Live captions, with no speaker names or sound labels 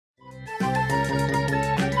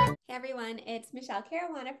everyone. It's Michelle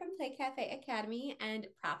Caruana from Play Cafe Academy and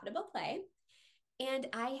Profitable Play. And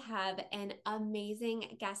I have an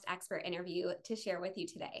amazing guest expert interview to share with you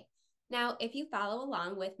today. Now, if you follow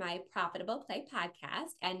along with my Profitable Play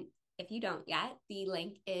podcast, and if you don't yet, the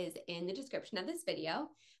link is in the description of this video.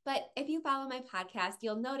 But if you follow my podcast,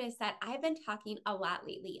 you'll notice that I've been talking a lot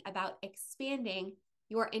lately about expanding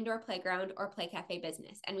your indoor playground or play cafe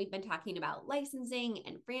business. And we've been talking about licensing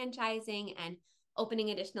and franchising and opening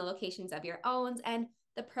additional locations of your own and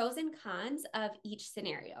the pros and cons of each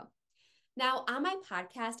scenario. Now, on my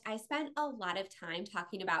podcast, I spent a lot of time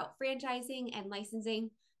talking about franchising and licensing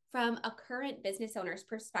from a current business owner's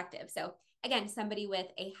perspective. So again, somebody with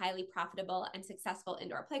a highly profitable and successful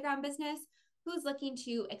indoor playground business who's looking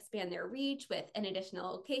to expand their reach with an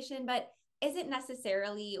additional location, but isn't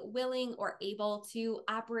necessarily willing or able to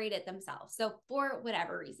operate it themselves. So for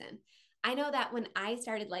whatever reason, I know that when I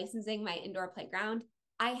started licensing my indoor playground,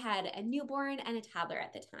 I had a newborn and a toddler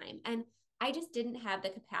at the time. And I just didn't have the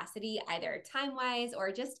capacity, either time-wise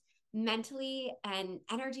or just mentally and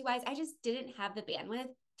energy-wise. I just didn't have the bandwidth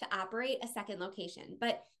to operate a second location.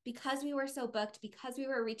 But because we were so booked, because we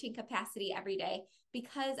were reaching capacity every day,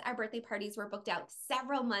 because our birthday parties were booked out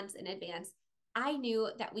several months in advance, I knew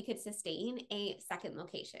that we could sustain a second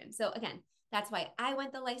location. So again, that's why I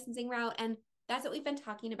went the licensing route. And that's what we've been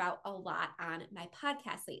talking about a lot on my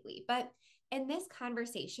podcast lately. But in this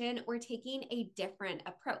conversation, we're taking a different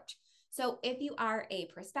approach. So if you are a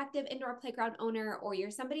prospective indoor playground owner, or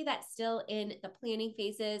you're somebody that's still in the planning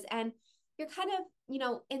phases and you're kind of,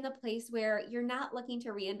 in the place where you're not looking to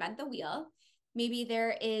reinvent the wheel, maybe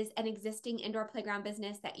there is an existing indoor playground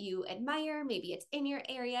business that you admire, maybe it's in your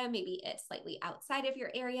area, maybe it's slightly outside of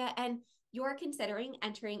your area, and you're considering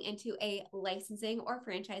entering into a licensing or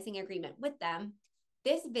franchising agreement with them,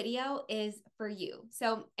 this video is for you.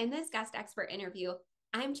 So in this guest expert interview,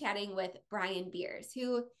 I'm chatting with Brian Beers,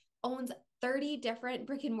 who owns 30 different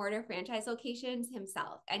brick and mortar franchise locations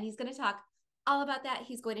himself. And he's going to talk all about that.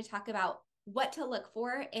 He's going to talk about what to look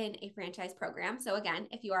for in a franchise program. So again,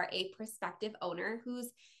 if you are a prospective owner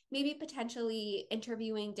who's maybe potentially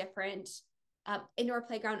interviewing different indoor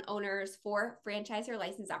playground owners for franchise or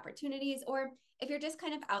license opportunities, or if you're just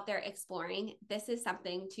kind of out there exploring, this is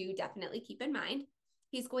something to definitely keep in mind.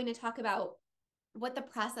 He's going to talk about what the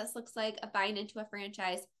process looks like of buying into a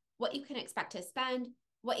franchise, what you can expect to spend,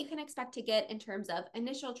 what you can expect to get in terms of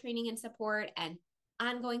initial training and support and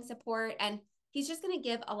ongoing support. And he's just going to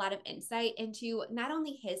give a lot of insight into not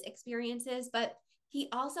only his experiences, but he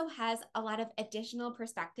also has a lot of additional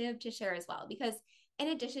perspective to share as well. Because in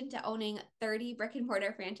addition to owning 30 brick and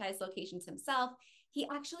mortar franchise locations himself, he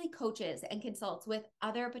actually coaches and consults with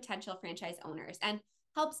other potential franchise owners and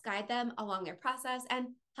helps guide them along their process and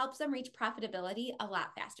helps them reach profitability a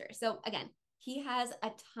lot faster. So again, he has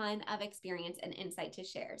a ton of experience and insight to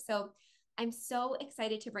share. So I'm so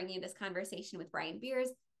excited to bring you this conversation with Brian Beers.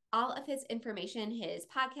 All of his information, his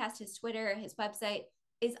podcast, his Twitter, his website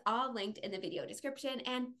is all linked in the video description.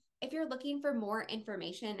 And if you're looking for more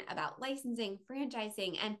information about licensing,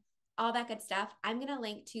 franchising, and all that good stuff, I'm going to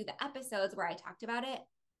link to the episodes where I talked about it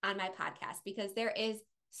on my podcast, because there is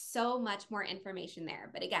so much more information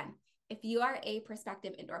there. But again, if you are a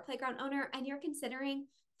prospective indoor playground owner and you're considering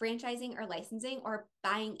franchising or licensing or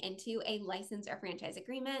buying into a license or franchise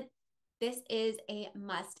agreement, this is a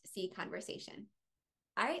must-see conversation.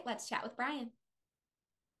 All right, let's chat with Brian.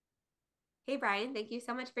 Hey, Brian, thank you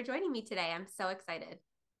so much for joining me today. I'm so excited.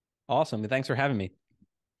 Awesome. Thanks for having me.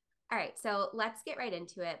 All right, so let's get right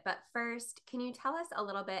into it. But first, can you tell us a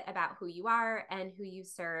little bit about who you are and who you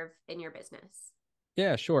serve in your business?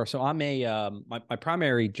 Yeah, sure. So I'm my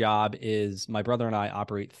primary job is my brother and I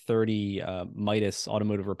operate 30 Midas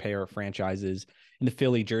automotive repair franchises in the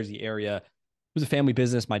Philly, Jersey area. It was a family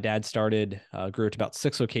business. My dad started, grew it to about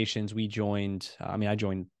 6 locations. I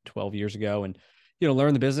joined 12 years ago and,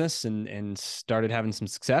 learned the business and started having some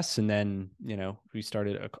success. And then, we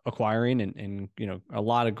started acquiring and, a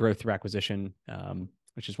lot of growth through acquisition,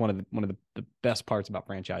 which is one of the best parts about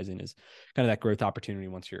franchising is kind of that growth opportunity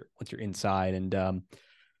once you're inside. And so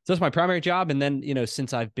that's my primary job. And then,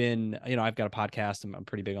 since I've been, I've got a podcast, I'm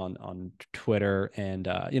pretty big on Twitter, and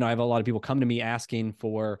I have a lot of people come to me asking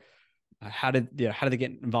for how do they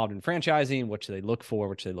get involved in franchising? What should they look for?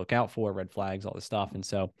 What should they look out for? Red flags, all this stuff. And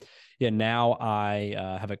so, now I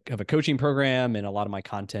have a coaching program, and a lot of my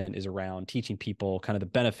content is around teaching people kind of the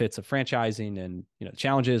benefits of franchising and,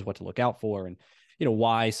 challenges, what to look out for, and,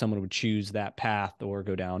 why someone would choose that path or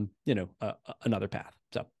go down, another path.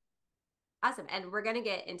 So. Awesome. And we're going to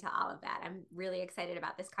get into all of that. I'm really excited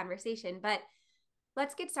about this conversation, but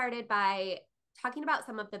let's get started by talking about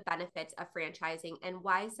some of the benefits of franchising and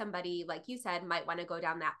why somebody, like you said, might want to go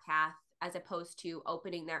down that path as opposed to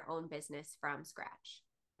opening their own business from scratch.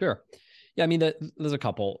 Sure. Yeah, I mean, there's a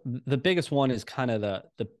couple. The biggest one is kind of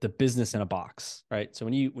the business in a box, right? So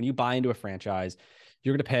when you buy into a franchise,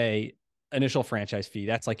 you're going to pay initial franchise fee.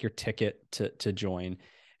 That's like your ticket to join.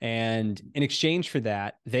 And in exchange for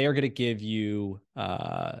that, they are going to give you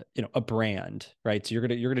a brand, right? So you're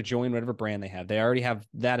gonna join whatever brand they have. They already have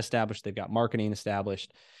that established. They've got marketing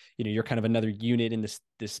established. You're kind of another unit in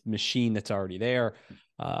this machine that's already there.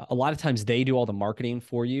 A lot of times they do all the marketing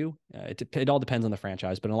for you. It all depends on the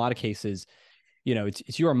franchise, but in a lot of cases,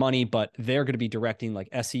 it's your money, but they're going to be directing like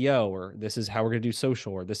SEO, or this is how we're going to do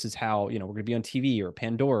social, or this is how, we're going to be on TV or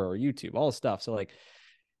Pandora or YouTube, all this stuff. So like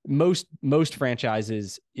most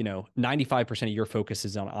franchises, 95% of your focus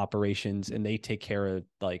is on operations, and they take care of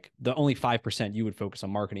like the only 5% you would focus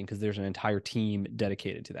on marketing, because there's an entire team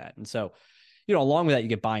dedicated to that. And so, along with that, you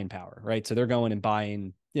get buying power, right? So they're going and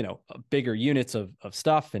buying, bigger units of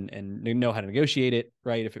stuff, and know how to negotiate it,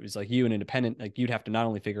 right? If it was like you, an independent, like you'd have to not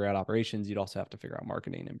only figure out operations, you'd also have to figure out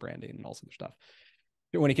marketing and branding and all sorts of stuff.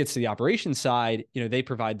 But when it gets to the operations side, they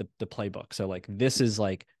provide the playbook. So like, this is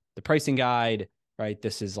like the pricing guide, right?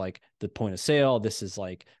 This is like the point of sale. This is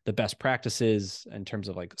like the best practices in terms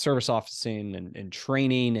of like service officing and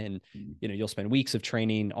training. And, you'll spend weeks of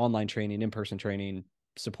training, online training, in-person training,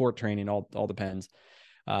 support training, all depends.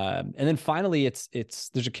 And then finally,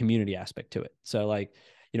 there's a community aspect to it. So like,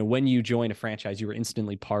 when you join a franchise, you are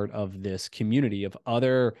instantly part of this community of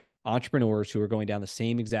other entrepreneurs who are going down the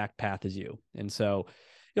same exact path as you. And so,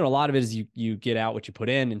 a lot of it is you get out what you put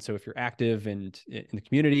in. And so if you're active and in the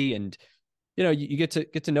community, and you get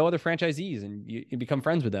to know other franchisees, and you become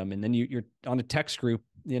friends with them, and then you're on a text group,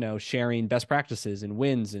 sharing best practices and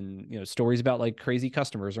wins, and stories about like crazy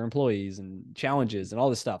customers or employees and challenges and all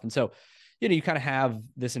this stuff. And so, you kind of have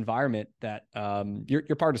this environment that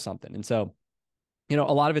you're part of something. And so, a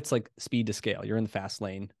lot of it's like speed to scale. You're in the fast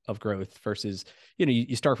lane of growth versus,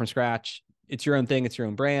 you start from scratch. It's your own thing, it's your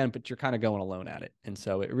own brand, but you're kind of going alone at it. And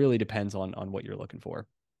so it really depends on what you're looking for.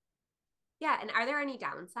 Yeah. And are there any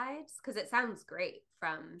downsides? Because it sounds great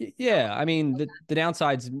from Yeah, I mean the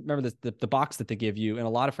downsides. Remember the box that they give you, and a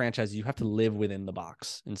lot of franchises you have to live within the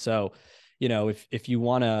box. And so, if you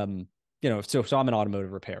want to, so I'm an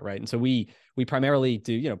automotive repair, right? And so we primarily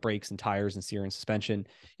do brakes and tires and steering and suspension.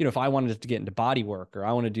 If I wanted to get into body work, or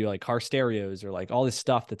I want to do like car stereos, or like all this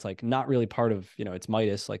stuff that's like not really part of it's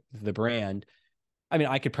Midas, like the brand. I mean,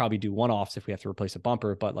 I could probably do one-offs if we have to replace a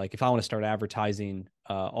bumper, but like if I want to start advertising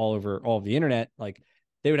all over all of the internet, like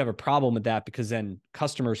they would have a problem with that, because then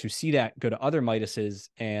customers who see that go to other Midases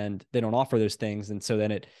and they don't offer those things. And so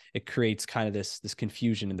then it creates kind of this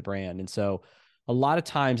confusion in the brand. And so a lot of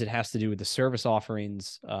times it has to do with the service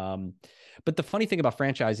offerings. But the funny thing about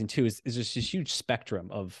franchising too is there's this huge spectrum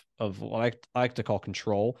of what I like to call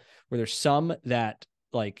control, where there's some that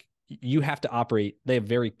like you have to operate. They have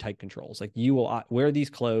very tight controls. Like you will wear these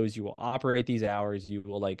clothes, you will operate these hours, you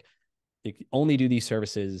will like only do these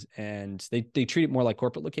services, and they treat it more like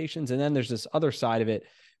corporate locations. And then there's this other side of it,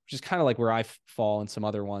 which is kind of like where I fall, and some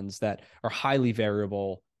other ones that are highly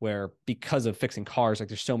variable, where because of fixing cars, like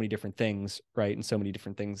there's so many different things, right? And so many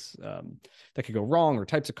different things that could go wrong, or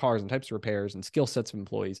types of cars and types of repairs and skill sets of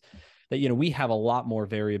employees, that, we have a lot more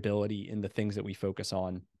variability in the things that we focus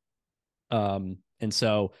on. And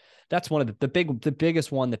so that's one of the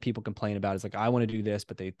biggest one that people complain about is like, I want to do this,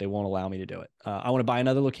 but they won't allow me to do it. I want to buy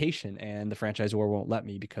another location, and the franchisor won't let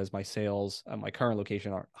me because my sales at my current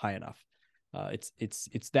location aren't high enough.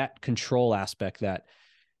 It's that control aspect that,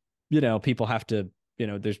 people have to,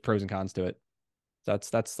 there's pros and cons to it.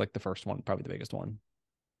 That's like the first one, probably the biggest one.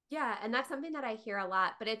 Yeah, and that's something that I hear a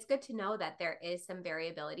lot, but it's good to know that there is some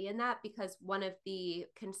variability in that, because one of the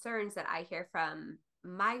concerns that I hear from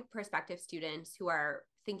my prospective students who are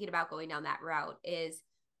thinking about going down that route is,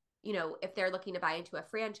 if they're looking to buy into a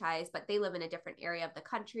franchise, but they live in a different area of the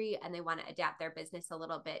country and they want to adapt their business a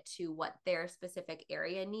little bit to what their specific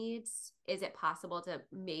area needs, is it possible to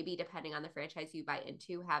maybe, depending on the franchise you buy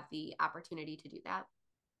into, have the opportunity to do that?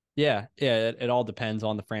 Yeah, it all depends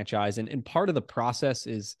on the franchise, and part of the process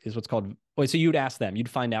is what's called. Well, so you'd ask them, you'd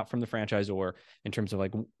find out from the franchisor in terms of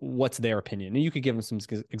like what's their opinion, and you could give them some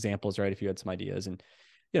examples, right? If you had some ideas, and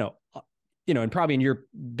you know, and probably in your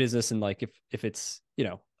business, and like if it's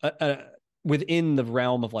within the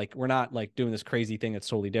realm of like, we're not like doing this crazy thing that's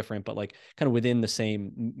totally different, but like kind of within the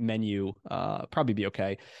same menu, probably be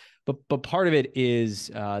okay. But part of it is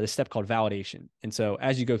this step called validation. And so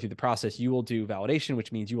as you go through the process, you will do validation,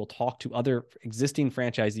 which means you will talk to other existing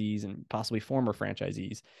franchisees and possibly former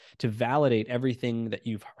franchisees to validate everything that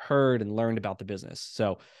you've heard and learned about the business.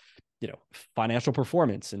 So, financial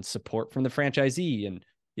performance and support from the franchisee, and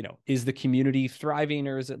is the community thriving,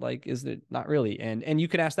 or is it not really? And you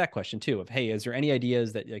could ask that question too of, hey, is there any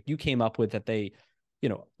ideas that like you came up with that they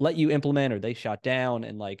let you implement or they shot down?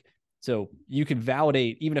 And like, so you can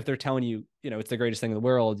validate, even if they're telling you it's the greatest thing in the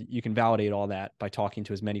world, you can validate all that by talking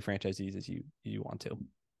to as many franchisees as you want to.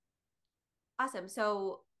 Awesome.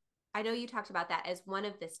 So I know you talked about that as one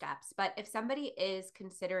of the steps, but if somebody is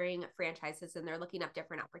considering franchises and they're looking up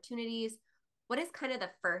different opportunities, what is kind of the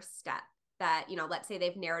first step that, let's say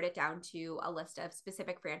they've narrowed it down to a list of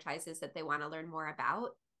specific franchises that they want to learn more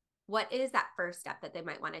about? What is that first step that they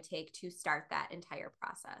might want to take to start that entire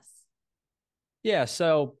process? Yeah,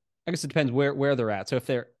 so I guess it depends where they're at. So if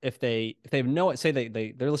they know it, say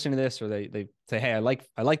they're listening to this, or they say, hey, I like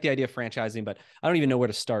the idea of franchising, but I don't even know where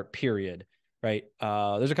to start, period. Right.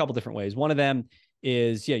 There's a couple different ways. One of them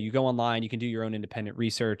is, yeah, you go online, you can do your own independent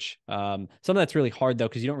research. Some of that's really hard though,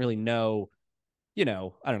 because you don't really know, I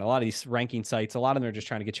don't know, a lot of these ranking sites, a lot of them are just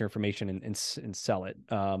trying to get your information and sell it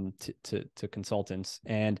to consultants.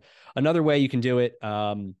 And another way you can do it,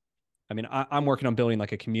 I mean, I'm working on building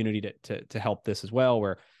like a community to help this as well,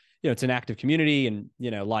 where it's an active community, and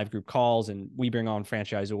live group calls, and we bring on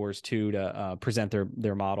franchisors too to present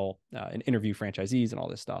their model and interview franchisees and all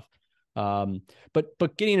this stuff.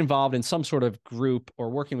 But getting involved in some sort of group or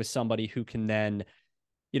working with somebody who can then,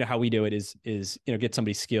 how we do it is get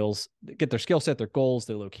somebody's skills, get their skill set, their goals,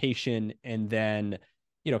 their location, and then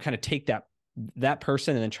kind of take that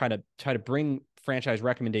person and then try to bring franchise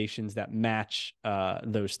recommendations that match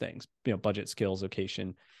those things, budget, skills,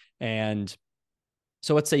 location. And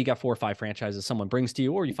so let's say you got 4 or 5 franchises someone brings to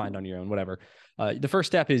you, or you find on your own, whatever. The first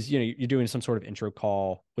step is, you're doing some sort of intro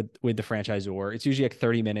call with the franchisor. It's usually like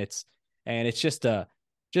 30 minutes, and it's just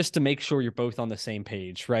to make sure you're both on the same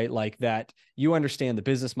page, right? Like that you understand the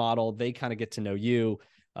business model, they kind of get to know you.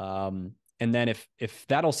 And then if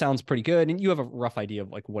that all sounds pretty good, and you have a rough idea of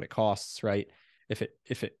like what it costs, right? If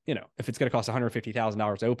it's going to cost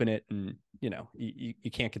 $150,000 to open it, and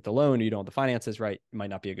you can't get the loan, or you don't have the finances, right, it might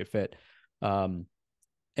not be a good fit.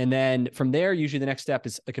 And then from there, usually the next step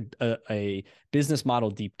is like a business model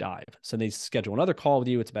deep dive. So they schedule another call with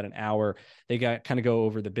you. It's about an hour. They kind of go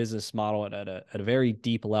over the business model at a very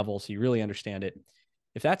deep level, so you really understand it.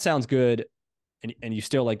 If that sounds good, and you're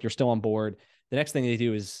still on board, the next thing they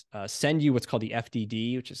do is send you what's called the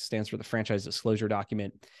FDD, which stands for the franchise disclosure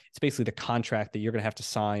document. It's basically the contract that you're going to have to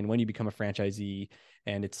sign when you become a franchisee.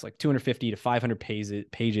 And it's like 250 to 500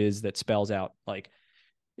 pages that spells out like,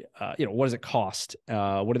 what does it cost?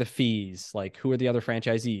 What are the fees? Like, who are the other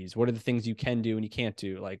franchisees? What are the things you can do and you can't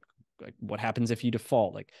do? Like what happens if you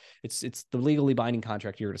default? Like it's the legally binding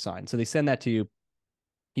contract you're to sign. So they send that to you.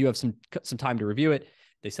 You have some time to review it.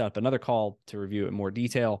 They set up another call to review it in more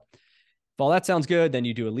detail. If all that sounds good, then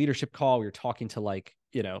you do a leadership call where you're talking to like,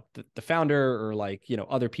 the founder, or like,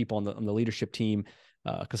 other people on the leadership team.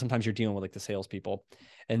 Because sometimes you're dealing with like the salespeople.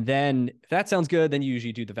 And then if that sounds good, then you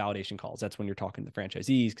usually do the validation calls. That's when you're talking to the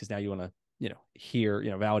franchisees, because now you want to, hear,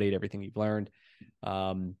 validate everything you've learned.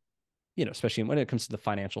 Especially when it comes to the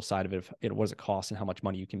financial side of it, what does it cost and how much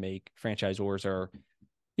money you can make. Franchisors are,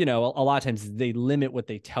 a lot of times they limit what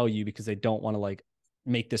they tell you because they don't want to like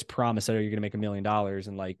make this promise that, oh, you're going to make $1 million,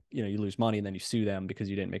 and like, you lose money and then you sue them because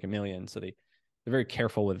you didn't make $1 million. So they're very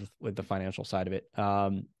careful with the financial side of it.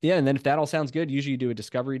 Yeah. And then if that all sounds good, usually you do a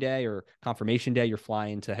discovery day or confirmation day. You're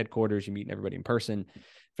flying to headquarters, you're meeting everybody in person.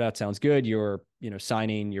 If that sounds good, you're,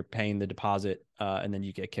 signing, you're paying the deposit, and then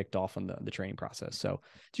you get kicked off on the training process. So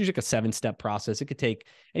it's usually like a 7-step process. It could take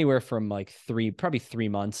anywhere from like probably 3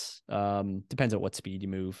 months. Depends on what speed you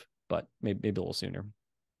move, but maybe a little sooner.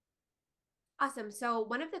 Awesome. So,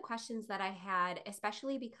 one of the questions that I had,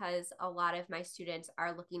 especially because a lot of my students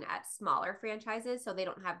are looking at smaller franchises, so they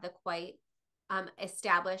don't have the quite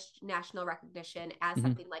established national recognition as Mm-hmm.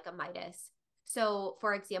 something like a Midas. So,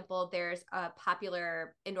 for example, there's a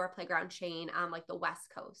popular indoor playground chain on like the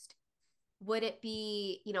West Coast. Would it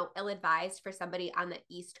be, ill-advised for somebody on the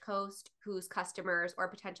East Coast whose customers or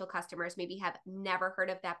potential customers maybe have never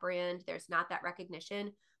heard of that brand? There's not that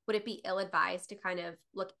recognition. Would it be ill-advised to kind of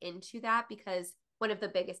look into that? Because one of the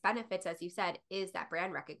biggest benefits, as you said, is that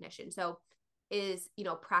brand recognition. So is,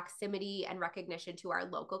 proximity and recognition to our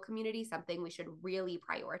local community something we should really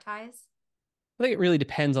prioritize? I think it really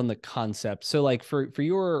depends on the concept. So like for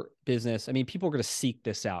your business, I mean, people are going to seek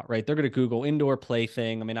this out, right? They're going to Google indoor play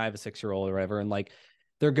thing. I mean, I have a 6-year-old or whatever, and like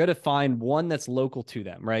they're going to find one that's local to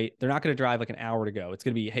them, right? They're not going to drive like an hour to go. It's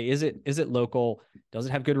going to be, hey, is it local? Does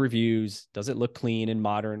it have good reviews? Does it look clean and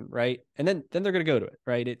modern, right? And then they're going to go to it,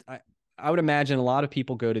 right? I would imagine a lot of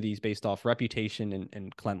people go to these based off reputation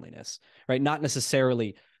and cleanliness, right? Not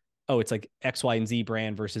necessarily, oh, it's like X, Y, and Z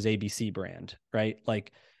brand versus ABC brand, right?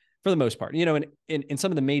 Like for the most part, in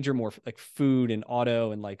some of the major more like food and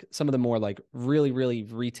auto and like some of the more like really, really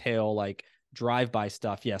retail, like drive-by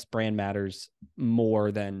stuff, yes, brand matters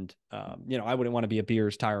more than, I wouldn't want to be a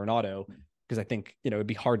beers, tire, and auto because I think, it'd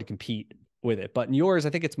be hard to compete with it. But in yours,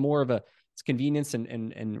 I think it's more of it's convenience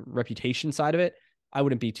and reputation side of it. I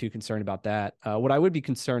wouldn't be too concerned about that. What I would be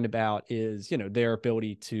concerned about is, their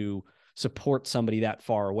ability to support somebody that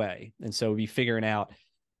far away. And so be figuring out,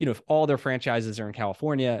 if all their franchises are in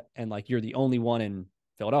California and like you're the only one in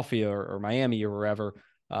Philadelphia or Miami or wherever,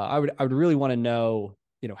 I would really want to know,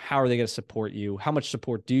 how are they going to support you? How much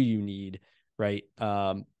support do you need? Right.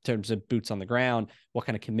 In terms of boots on the ground, what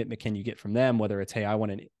kind of commitment can you get from them? Whether it's, hey, I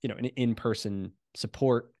want an in-person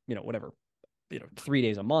support, whatever, 3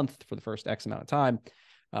 days a month for the first X amount of time.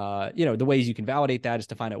 The ways you can validate that is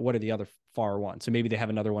to find out what are the other far ones. So maybe they have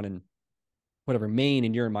another one in whatever, Maine,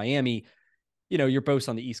 and you're in Miami. You're both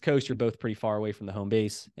on the East Coast. You're both pretty far away from the home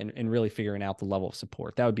base, and really figuring out the level of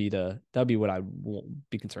support. That would be what I would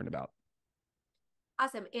be concerned about.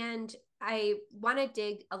 Awesome. And I want to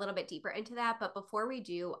dig a little bit deeper into that. But before we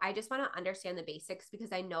do, I just want to understand the basics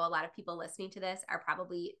because I know a lot of people listening to this are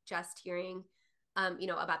probably just hearing,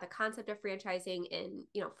 about the concept of franchising and,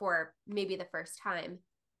 for maybe the first time.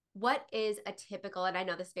 What is a typical, and I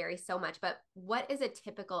know this varies so much, but what is a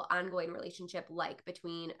typical ongoing relationship like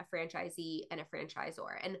between a franchisee and a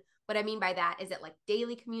franchisor? And what I mean by that, is it like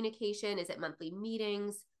daily communication? Is it monthly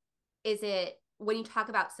meetings? Is it when you talk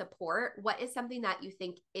about support, what is something that you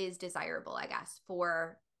think is desirable, I guess,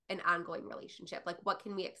 for an ongoing relationship? Like what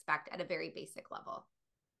can we expect at a very basic level?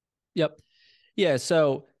 Yep. Yeah.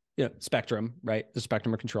 So, spectrum, right? The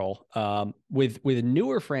spectrum of control. With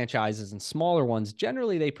newer franchises and smaller ones,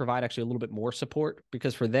 generally they provide actually a little bit more support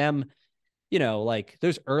because for them, like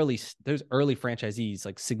those early franchisees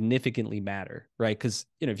like significantly matter, right? Because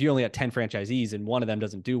if you only have 10 franchisees and one of them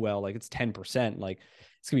doesn't do well, like it's 10%, like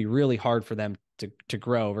it's gonna be really hard for them to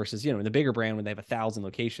grow versus, in the bigger brand when they have 1,000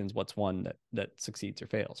 locations, what's one that succeeds or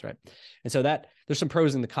fails, right? And so that there's some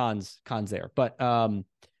pros and the cons there. But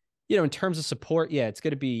in terms of support, yeah, it's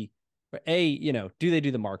gonna be do they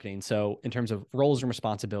do the marketing? So in terms of roles and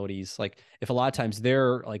responsibilities, like if a lot of times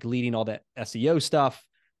they're like leading all that SEO stuff,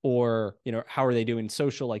 or how are they doing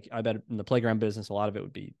social? Like I bet in the playground business a lot of it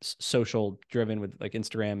would be social driven with like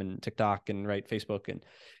Instagram and TikTok and right Facebook, and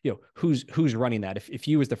who's running that. If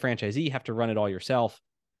you as the franchisee have to run it all yourself,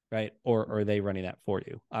 right, or are they running that for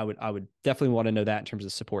you? I would definitely want to know that in terms of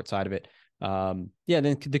the support side of it. Yeah,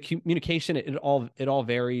 then the communication, it all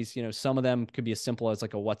varies. Some of them could be as simple as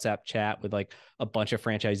like a WhatsApp chat with like a bunch of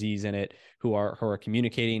franchisees in it who are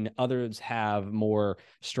communicating. Others have more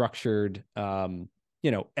structured,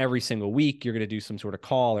 every single week you're going to do some sort of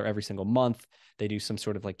call, or every single month they do some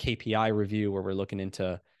sort of like KPI review where we're looking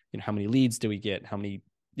into, how many leads do we get? How many,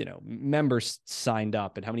 members signed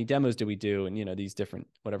up, and how many demos do we do? And, these different,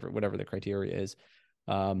 whatever the criteria is.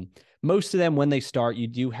 Most of them, when they start, you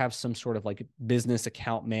do have some sort of like business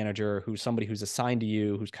account manager who's somebody who's assigned to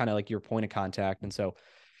you, who's kind of like your point of contact. And so,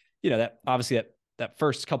 that obviously that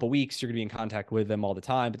first couple of weeks, you're going to be in contact with them all the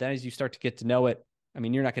time. But then as you start to get to know it, I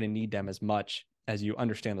mean, you're not going to need them as much as you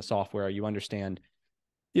understand the software. You understand,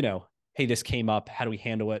 hey, this came up. How do we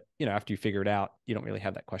handle it? After you figure it out, you don't really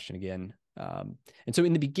have that question again. And so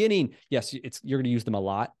in the beginning, yes, you're going to use them a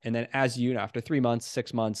lot. And then as after 3 months,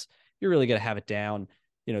 6 months, you're really going to have it down.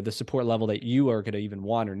 The support level that you are going to even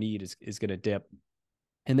want or need is going to dip.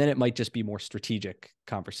 And then it might just be more strategic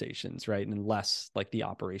conversations, right? And less like the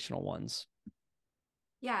operational ones.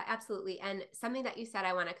 Yeah, absolutely. And something that you said,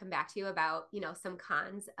 I want to come back to you about, some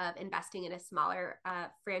cons of investing in a smaller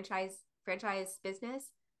franchise business.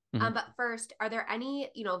 Mhm. But first, are there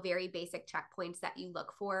any, very basic checkpoints that you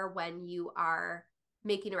look for when you are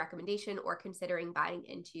making a recommendation or considering buying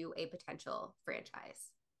into a potential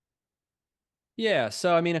franchise? Yeah.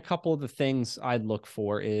 So, I mean, a couple of the things I'd look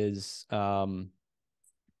for is, I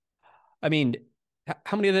mean,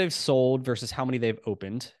 how many they've sold versus how many they've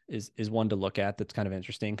opened is one to look at. That's kind of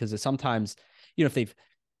interesting because sometimes, if they've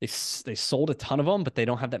they sold a ton of them, but they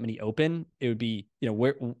don't have that many open. It would be,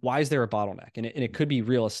 why is there a bottleneck? And it could be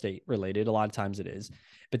real estate related. A lot of times it is,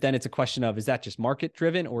 but then it's a question of, is that just market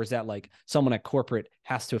driven, or is that like someone at corporate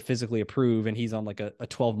has to physically approve and he's on like a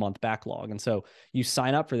 12-month backlog? And so you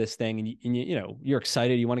sign up for this thing and you're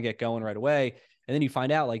excited, you want to get going right away. And then you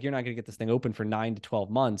find out like, you're not going to get this thing open for 9 to 12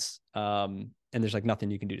 months. And there's like nothing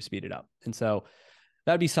you can do to speed it up. And so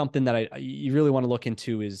that'd be something that you really want to look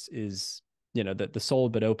into is the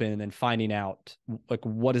sold but open, and then finding out like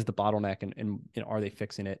what is the bottleneck, and are they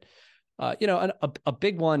fixing it? A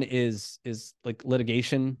big one is like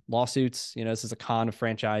litigation lawsuits. This is a con of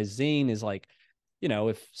franchising, is like,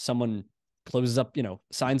 if someone closes up,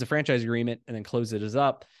 signs a franchise agreement and then closes it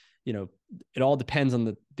up, it all depends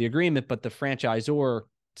on the agreement, but the franchisor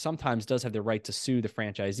sometimes does have the right to sue the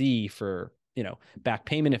franchisee for, back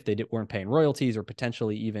payment if they weren't paying royalties, or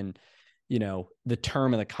potentially even, the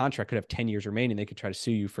term of the contract could have 10 years remaining. They could try to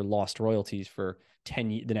sue you for lost royalties for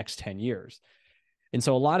the next 10 years. And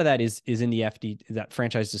so a lot of that is in the that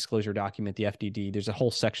franchise disclosure document, the FDD. There's a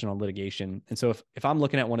whole section on litigation. And so if I'm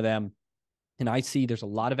looking at one of them and I see there's a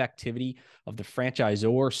lot of activity of the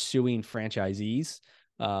franchisor suing franchisees,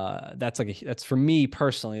 that's for me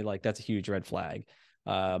personally, like that's a huge red flag.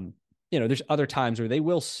 There's other times where they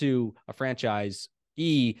will sue a franchise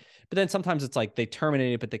but then sometimes it's like they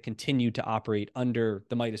terminate it, but they continue to operate under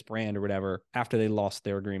the Midas brand or whatever after they lost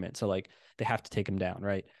their agreement. So like they have to take them down,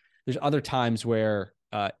 right? There's other times where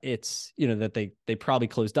it's, that they probably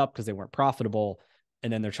closed up because they weren't profitable,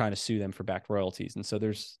 and then they're trying to sue them for back royalties. And so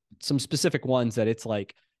there's some specific ones that it's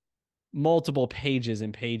like multiple pages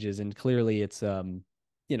and pages, and clearly it's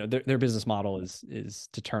their business model is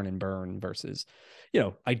to turn and burn versus,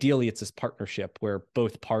 ideally it's this partnership where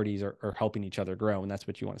both parties are helping each other grow, and that's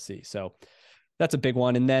what you want to see. So that's a big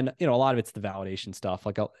one. And then, a lot of it's the validation stuff.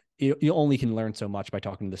 Like you only can learn so much by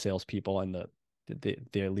talking to the salespeople and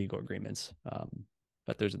the legal agreements.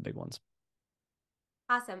 But there's the big ones.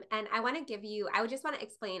 Awesome. And I would just want to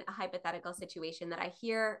explain a hypothetical situation that I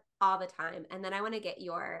hear all the time. And then I want to get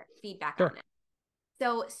your feedback Sure. on it.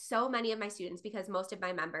 So many of my students, because most of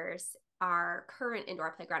my members are current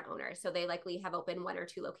indoor playground owners, so they likely have opened 1 or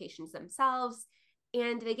 2 locations themselves,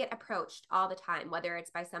 and they get approached all the time, whether it's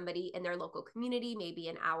by somebody in their local community, maybe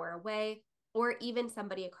an hour away, or even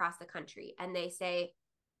somebody across the country. And they say,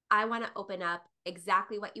 I want to open up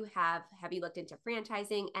exactly what you have. Have you looked into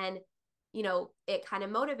franchising? And, it kind of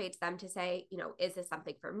motivates them to say, is this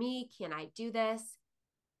something for me? Can I do this?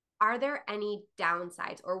 Are there any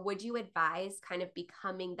downsides, or would you advise kind of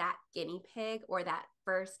becoming that guinea pig or that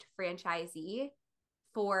first franchisee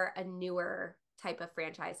for a newer type of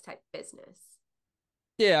franchise type business?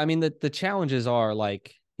 Yeah, I mean the challenges are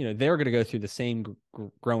like, they're going to go through the same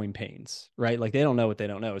growing pains, right? Like they don't know what they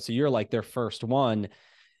don't know. So you're like their first one,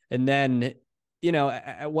 and then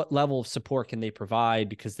at what level of support can they provide,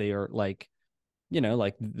 because they are like,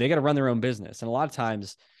 like they got to run their own business, and a lot of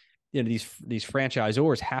times, these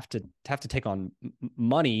franchisors have to take on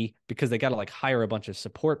money because they got to like hire a bunch of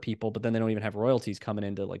support people, but then they don't even have royalties coming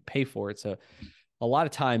in to like pay for it. So a lot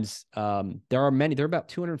of times, there are about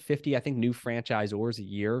 250, I think, new franchisors a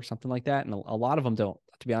year or something like that. And a lot of them don't,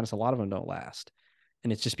 to be honest, a lot of them don't last.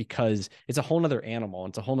 And it's just because it's a whole nother animal.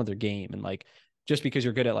 It's a whole nother game. And like, just because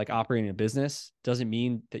you're good at like operating a business doesn't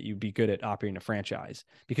mean that you'd be good at operating a franchise,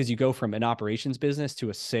 because you go from an operations business to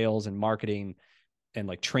a sales and marketing and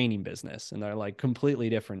like training business. And they're like completely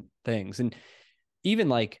different things. And even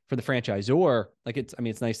like for the franchisor, like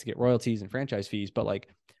it's nice to get royalties and franchise fees, but like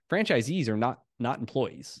franchisees are not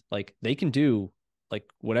employees. Like they can do like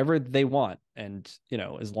whatever they want. And,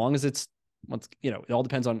 as long as it's it all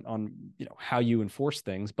depends on, how you enforce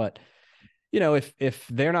things. But, if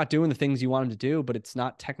they're not doing the things you want them to do, but it's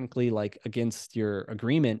not technically like against your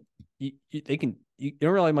agreement, you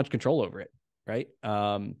don't really have much control over it. Right.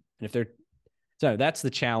 And if they're, so that's the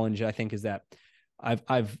challenge, I think, is that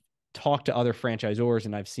I've talked to other franchisors,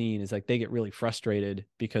 and I've seen is like they get really frustrated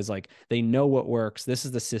because like they know what works. This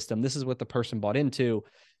is the system. This is what the person bought into,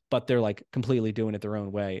 but they're like completely doing it their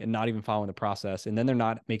own way and not even following the process. And then they're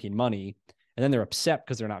not making money, and then they're upset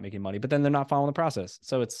because they're not making money, but then they're not following the process.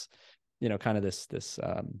 So it's, kind of this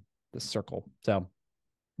circle. So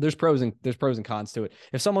there's pros and cons to it.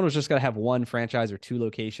 If someone was just going to have one franchise or 2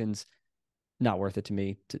 locations, not worth it to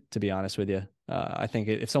me, to be honest with you. I think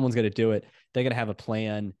if someone's going to do it, they're going to have a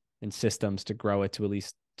plan and systems to grow it to at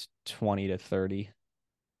least 20 to 30.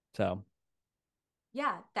 So,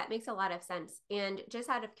 Yeah, that makes a lot of sense. And just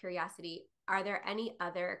out of curiosity, are there any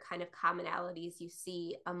other kind of commonalities you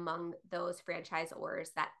see among those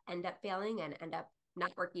franchisors that end up failing and end up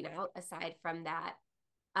not working out, aside from that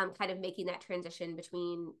kind of making that transition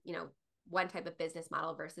between, one type of business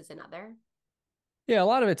model versus another? Yeah, a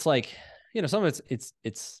lot of it's like, some of it's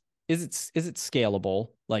is it scalable?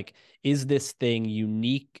 Like, is this thing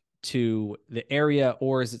unique to the area,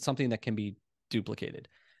 or is it something that can be duplicated?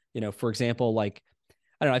 For example, like,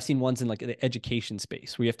 I don't know, I've seen ones in like the education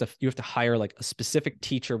space where you have to hire like a specific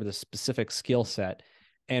teacher with a specific skill set.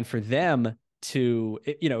 And for them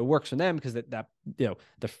it works for them because that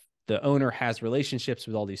the owner has relationships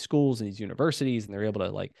with all these schools and these universities, and they're able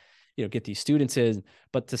to like, get these students in.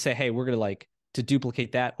 But to say, hey, we're gonna like to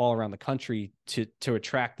duplicate that all around the country to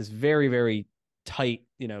attract this very, very tight,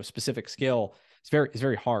 specific skill, it's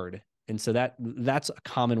very hard. And so that's a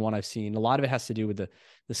common one I've seen. A lot of it has to do with the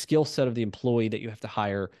skill set of the employee that you have to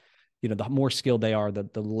hire. The more skilled they are,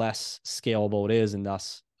 the less scalable it is, and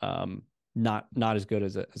thus not as good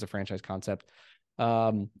as a franchise concept.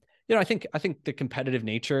 I think the competitive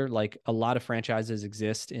nature, like a lot of franchises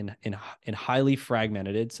exist in highly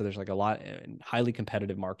fragmented, so there's like a lot in highly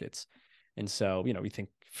competitive markets. And so, we think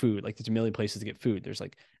food, like there's a million places to get food. There's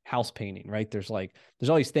like house painting, right? There's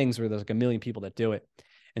all these things where there's like a million people that do it.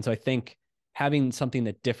 And so I think having something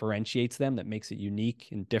that differentiates them, that makes it unique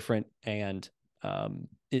and different, and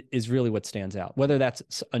it is really what stands out. Whether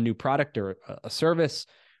that's a new product or a service,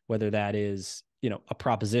 whether that is, a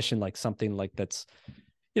proposition, like something like that's,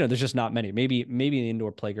 there's just not many. Maybe an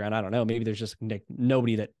indoor playground. I don't know. Maybe there's just like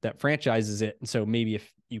nobody that franchises it. And so maybe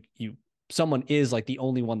if someone is like the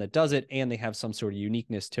only one that does it and they have some sort of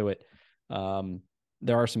uniqueness to it,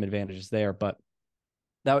 there are some advantages there. But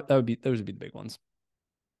those would be the big ones.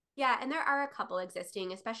 Yeah, and there are a couple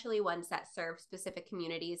existing, especially ones that serve specific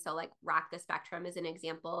communities. So, like Rock the Spectrum is an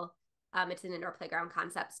example. It's an indoor playground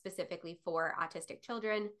concept specifically for autistic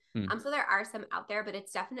children. Hmm. So there are some out there, but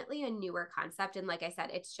it's definitely a newer concept. And like I said,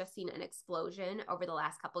 it's just seen an explosion over the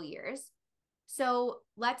last couple years. So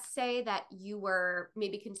let's say that you were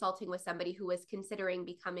maybe consulting with somebody who was considering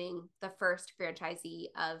becoming the first franchisee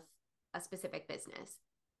of a specific business.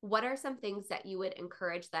 What are some things that you would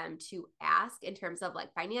encourage them to ask in terms of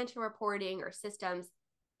like financial reporting or systems?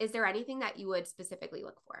 Is there anything that you would specifically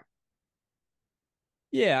look for?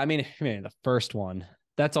 Yeah, I mean, the first one,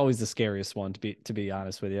 that's always the scariest one, to be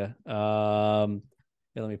honest with you. Yeah,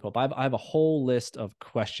 let me pull up. I have a whole list of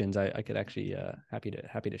questions I could actually happy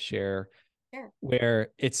to share, Sure. where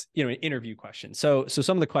it's, an interview question. So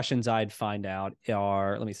some of the questions I'd find out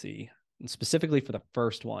are, let me see, specifically for the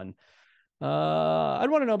first one. I'd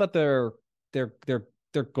want to know about their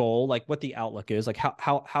goal, like what the outlook is, like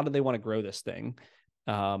how do they want to grow this thing?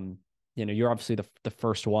 Um, you're obviously the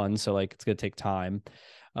first one, so like it's gonna take time.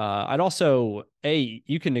 I'd also,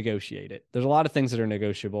 you can negotiate it. There's a lot of things that are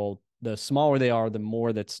negotiable. The smaller they are, the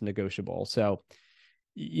more that's negotiable. So,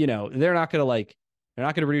 they're not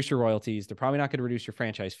going to reduce your royalties. They're probably not going to reduce your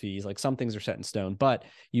franchise fees. Like some things are set in stone, but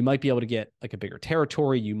you might be able to get like a bigger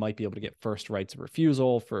territory. You might be able to get first rights of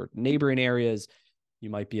refusal for neighboring areas. You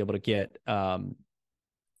might be able to get, no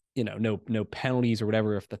penalties or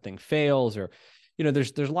whatever if the thing fails, or,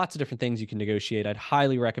 there's lots of different things you can negotiate. I'd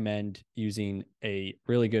highly recommend using a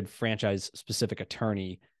really good franchise specific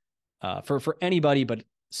attorney for anybody, but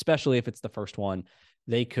especially if it's the first one.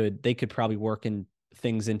 They could probably work in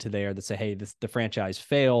things into there that say, hey, the franchise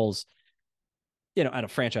fails, at a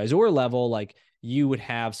franchisor level, like you would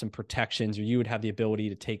have some protections, or you would have the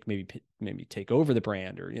ability to maybe take over the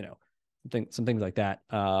brand, or, some things like that.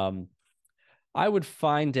 I would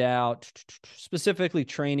find out specifically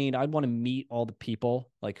training. I'd want to meet all the people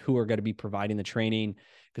like who are going to be providing the training,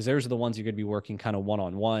 because those are the ones you're going to be working kind of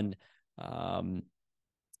one-on-one.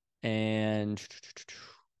 And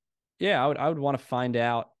yeah, I would want to find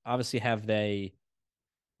out, obviously, have they,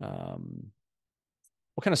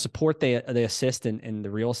 what kind of support they assist in the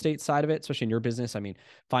real estate side of it, especially in your business. I mean,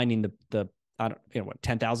 finding the I don't, what,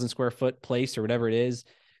 10,000 square foot place or whatever it is,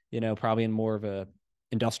 probably in more of a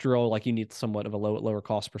industrial, like you need somewhat of a lower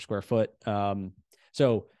cost per square foot.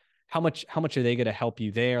 So how much are they going to help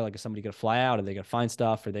you there? Like, is somebody going to fly out? Are they going to find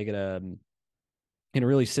stuff? Are they going to,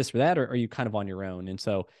 really assist with that? Or are you kind of on your own? And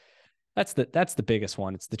so that's the biggest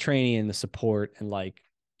one. It's the training and the support. And like,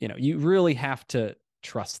 you really have to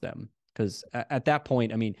trust them, because at that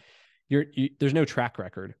point, I mean, there's no track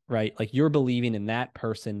record, right? Like you're believing in that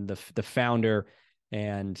person, the founder,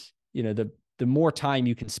 and the more time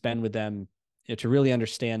you can spend with them, to really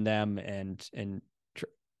understand them, and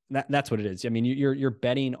that's what it is. I mean, you're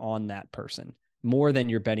betting on that person more than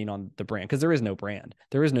you're betting on the brand, because there is no brand,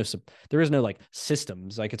 there is no like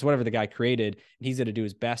systems. Like it's whatever the guy created, and he's going to do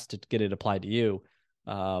his best to get it applied to you.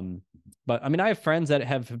 But I mean, I have friends that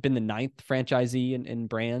have been the ninth franchisee in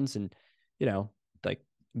brands, and like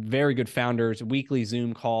very good founders, weekly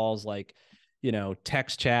Zoom calls, like,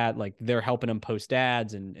 text chat, like they're helping them post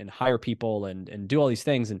ads and hire people and do all these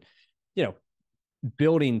things. And, you know,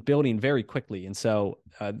 building very quickly. And so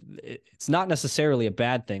it's not necessarily a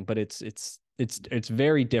bad thing, but it's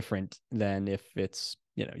very different than if it's,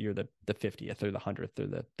 you're the 50th or the 100th or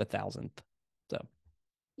the 1000th. So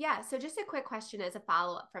Yeah. So just a quick question as a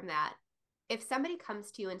follow up from that. If somebody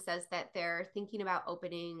comes to you and says that they're thinking about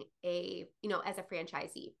opening as a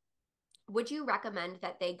franchisee, would you recommend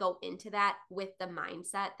that they go into that with the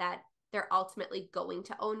mindset that they're ultimately going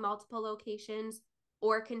to own multiple locations?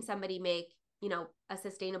 Or can somebody make, a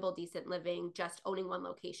sustainable, decent living just owning one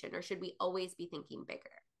location? Or should we always be thinking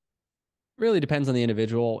bigger? really depends on the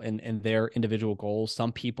individual and their individual goals.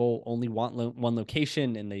 Some people only want one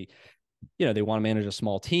location, and they want to manage a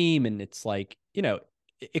small team. And it's like,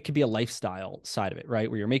 it could be a lifestyle side of it, right?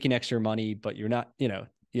 Where you're making extra money, but you're not,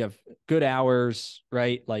 you have good hours,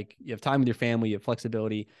 right? Like you have time with your family, you have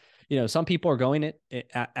flexibility. Some people are going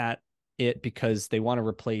at it because they want to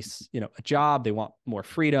replace, a job. They want more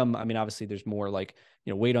freedom. I mean, obviously there's more like,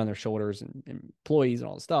 weight on their shoulders and employees and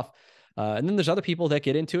all this stuff. And then there's other people that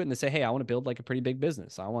get into it and they say, hey, I want to build like a pretty big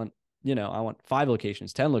business. I want 5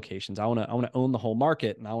 locations, 10 locations. I want to own the whole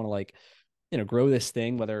market. And I want to like, grow this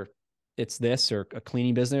thing, whether it's this or a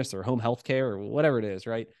cleaning business or home healthcare or whatever it is.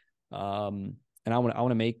 Right. And I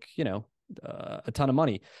want to make, a ton of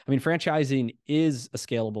money. I mean, franchising is a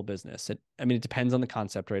scalable business. It depends on the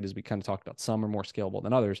concept, right? As we kind of talked about, some are more scalable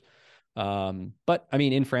than others. But I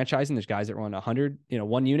mean, in franchising, there's guys that run 100,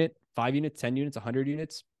 1 unit, 5 units, 10 units, 100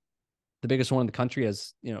 units. The biggest one in the country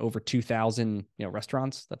has, over 2,000,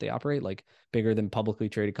 restaurants that they operate, like bigger than publicly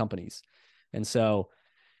traded companies. And so,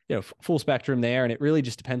 full spectrum there. And it really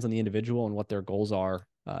just depends on the individual and what their goals are.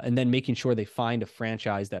 And then making sure they find a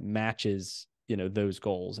franchise that matches, those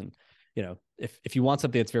goals. And, if you want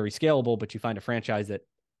something that's very scalable, but you find a franchise that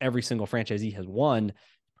every single franchisee has won,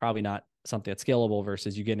 probably not something that's scalable,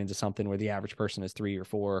 versus you get into something where the average person has 3 or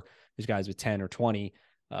 4, there's guys with 10 or 20,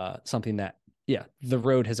 something that, yeah, the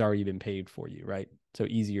road has already been paved for you, right? So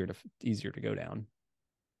easier to go down.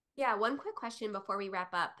 Yeah, one quick question before we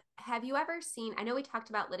wrap up. Have you ever seen, I know we talked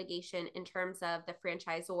about litigation in terms of the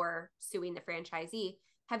franchisor suing the franchisee.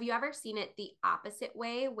 Have you ever seen it the opposite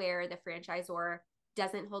way where the franchisor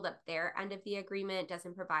doesn't hold up their end of the agreement,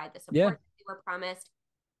 doesn't provide the Yeah. support that they were promised?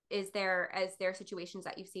 Is there situations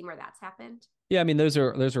that you've seen where that's happened? Yeah, I mean those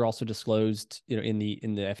are also disclosed, in the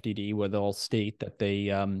FDD, where they'll state that they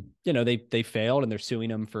failed and they're suing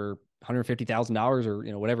them for $150,000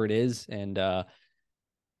 or whatever it is. And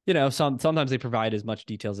sometimes they provide as much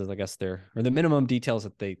details as I guess or the minimum details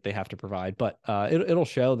that they have to provide. But it'll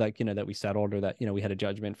show that that we settled, or that we had a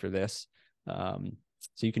judgment for this.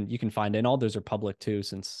 So you can find it. And all those are public too,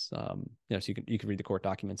 since so you can read the court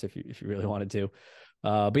documents if you really wanted to.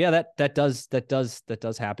 But yeah, that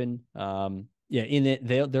does happen. Yeah, in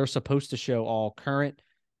it they're supposed to show all current,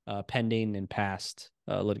 pending, and past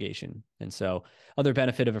litigation. And so other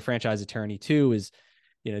benefit of a franchise attorney too is,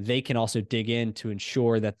 they can also dig in to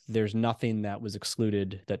ensure that there's nothing that was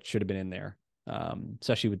excluded that should have been in there.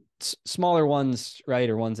 Especially with smaller ones, right?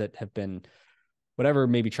 Or ones that have been whatever,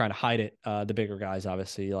 maybe trying to hide it. The bigger guys,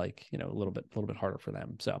 obviously, like, a little bit harder for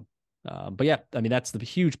them. So, but yeah, I mean, that's the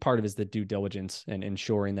huge part of it, is the due diligence and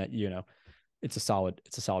ensuring that, it's a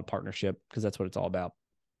solid partnership, because that's what it's all about.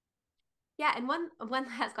 Yeah, and one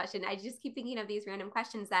last question. I just keep thinking of these random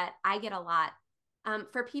questions that I get a lot.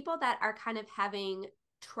 For people that are kind of having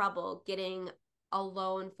trouble getting a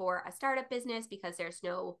loan for a startup business because there's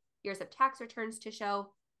no years of tax returns to show,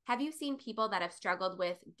 have you seen people that have struggled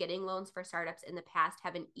with getting loans for startups in the past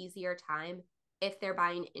have an easier time if they're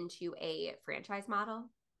buying into a franchise model?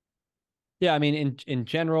 Yeah, I mean, in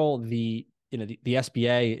general, the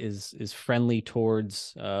SBA is friendly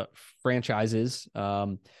towards franchises.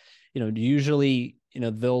 Usually,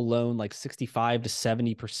 they'll loan like 65 to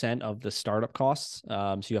 70% of the startup costs.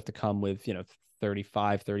 So you have to come with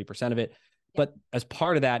 30% of it. Yeah. But as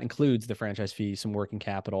part of that includes the franchise fee, some working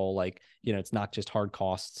capital. Like, it's not just hard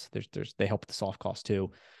costs. They help with the soft costs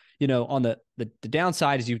too. On the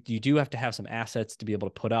downside is you do have to have some assets to be able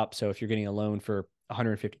to put up. So if you're getting a loan for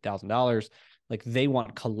 $150,000, like, they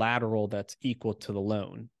want collateral that's equal to the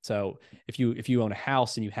loan. So if you own a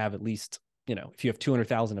house and you have at least, if you have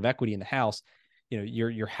 200,000 of equity in the house,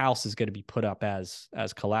 your house is going to be put up as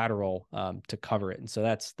collateral, to cover it. And so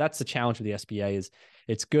that's the challenge with the SBA. Is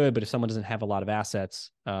it's good, but if someone doesn't have a lot of assets,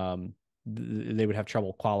 they would have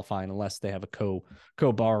trouble qualifying unless they have a co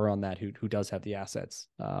borrower on that who does have the assets.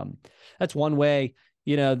 That's one way.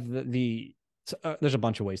 The there's a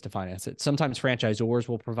bunch of ways to finance it. Sometimes franchisors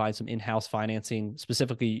will provide some in-house financing,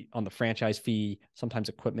 specifically on the franchise fee, sometimes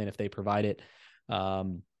equipment if they provide it.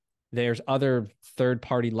 There's other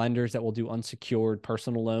third-party lenders that will do unsecured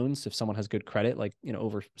personal loans if someone has good credit, like,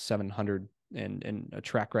 over 700 and a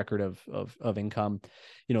track record of income.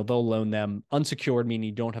 They'll loan them unsecured, meaning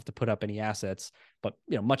you don't have to put up any assets, but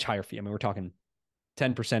much higher fee. I mean, we're talking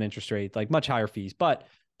 10% interest rate, like much higher fees, but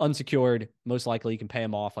unsecured, most likely you can pay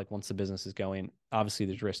them off like once the business is going. Obviously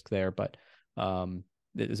there's risk there, but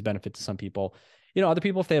there's a benefit to some people. Other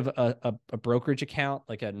people, if they have a brokerage account,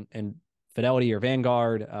 like an Fidelity or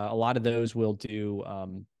Vanguard, a lot of those will do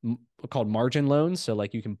called margin loans. So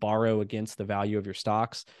like you can borrow against the value of your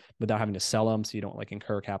stocks without having to sell them, so you don't like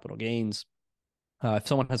incur capital gains. If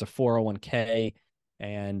someone has a 401k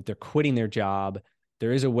and they're quitting their job,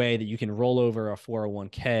 there is a way that you can roll over a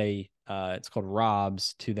 401k. It's called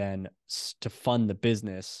ROBS to fund the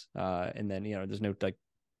business. And then, there's no like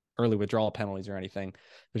early withdrawal penalties or anything.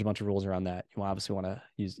 There's a bunch of rules around that. You obviously want to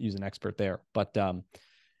use an expert there, but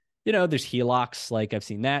there's HELOCs. Like I've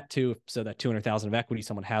seen that too. So that 200,000 of equity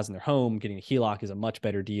someone has in their home, getting a HELOC is a much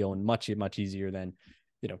better deal and much easier than,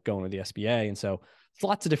 going with the SBA. And so it's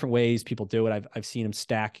lots of different ways people do it. I've seen them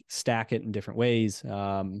stack it in different ways.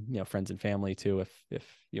 Friends and family too, if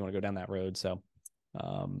you want to go down that road. So,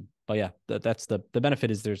 but yeah, that's the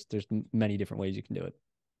benefit is there's many different ways you can do it.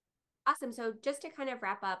 Awesome. So just to kind of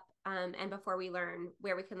wrap up, and before we learn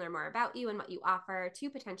where we can learn more about you and what you offer to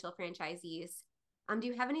potential franchisees, do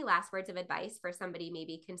you have any last words of advice for somebody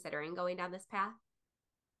maybe considering going down this path?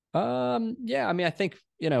 Yeah, I mean, I think,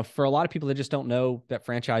 for a lot of people, they just don't know that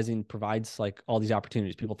franchising provides like all these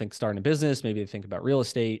opportunities. People think starting a business, maybe they think about real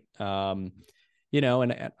estate, and I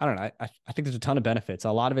don't know. I think there's a ton of benefits.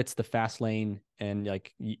 A lot of it's the fast lane, and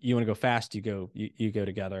like you want to go fast, you go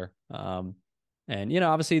together. And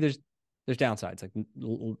obviously there's downsides.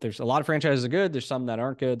 Like there's a lot of franchises are good. There's some that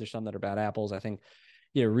aren't good. There's some that are bad apples. I think,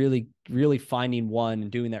 really, really finding one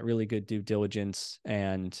and doing that really good due diligence.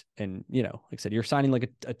 And like I said, you're signing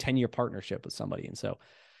like a 10-year partnership with somebody. And so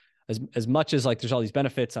as much as like there's all these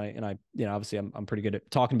benefits, obviously I'm pretty good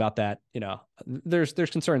at talking about that, there's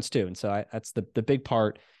concerns too. And so that's the big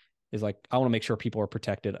part is like, I want to make sure people are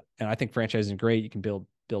protected. And I think franchising is great. You can build,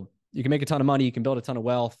 you can make a ton of money. You can build a ton of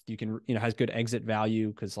wealth. You can, has good exit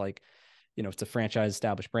value. Cause like, it's a franchise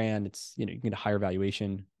established brand. It's, you can get a higher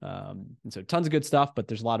valuation. And so tons of good stuff, but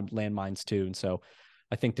there's a lot of landmines too. And so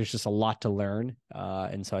I think there's just a lot to learn.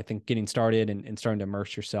 And so I think getting started and starting to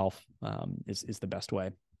immerse yourself is the best way.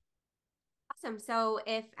 Awesome. So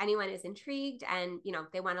if anyone is intrigued and,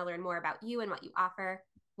 they want to learn more about you and what you offer,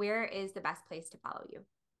 where is the best place to follow you?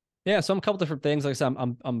 Yeah. So I'm a couple different things. Like I said,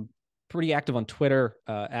 I'm pretty active on Twitter,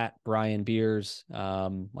 at Brian Beers,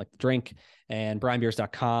 like the drink, and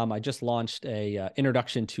brianbeers.com. I just launched a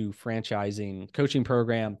introduction to franchising coaching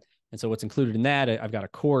program. And so what's included in that, I've got a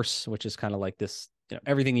course, which is kind of like this,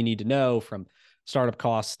 everything you need to know from startup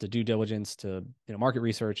costs to due diligence to, market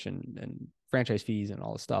research and franchise fees and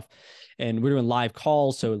all this stuff. And we're doing live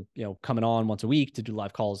calls. So, coming on once a week to do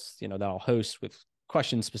live calls, that I'll host with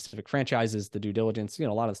questions, specific franchises, the due diligence, a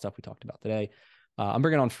lot of the stuff we talked about today. I'm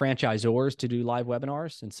bringing on franchisors to do live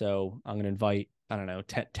webinars. And so I'm going to invite, I don't know,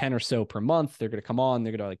 10 or so per month. They're going to come on,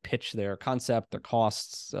 they're going to like pitch their concept, their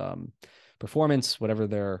costs, performance, whatever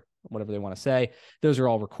they want to say. Those are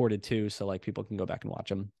all recorded too. So like people can go back and watch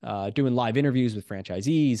them, doing live interviews with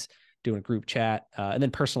franchisees, doing a group chat, and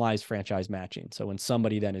then personalized franchise matching. So when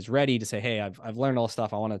somebody then is ready to say, hey, I've learned all this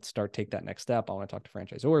stuff, I want to take that next step, I want to talk to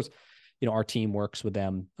franchisors, our team works with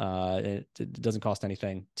them. It doesn't cost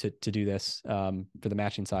anything to do this, for the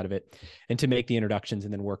matching side of it, and to make the introductions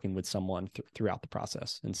and then working with someone throughout the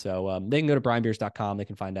process. And so they can go to brianbeers.com. They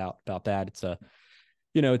can find out about that. It's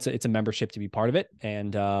a membership to be part of it.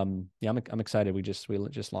 And yeah, I'm excited. We just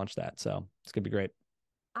launched that. So it's going to be great.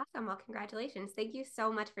 Awesome. Well, congratulations. Thank you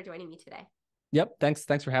so much for joining me today. Yep.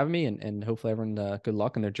 Thanks for having me, and hopefully everyone good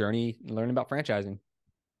luck in their journey learning about franchising.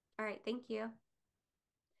 All right. Thank you.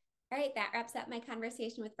 All right, that wraps up my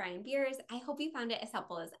conversation with Brian Beers. I hope you found it as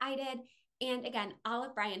helpful as I did. And again, all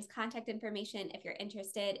of Brian's contact information, if you're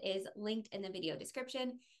interested, is linked in the video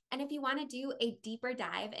description. And if you want to do a deeper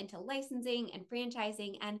dive into licensing and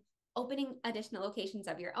franchising and opening additional locations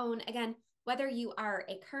of your own, again, whether you are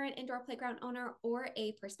a current indoor playground owner or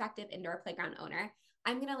a prospective indoor playground owner,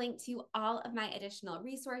 I'm going to link to all of my additional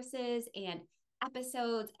resources and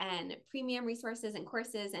episodes and premium resources and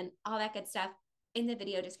courses and all that good stuff in the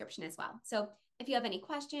video description as well. So if you have any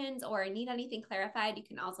questions or need anything clarified, you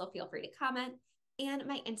can also feel free to comment. And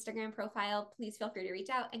my Instagram profile, please feel free to reach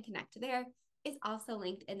out and connect there, is also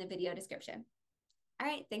linked in the video description. All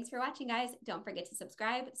right. Thanks for watching, guys. Don't forget to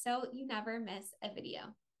subscribe so you never miss a video.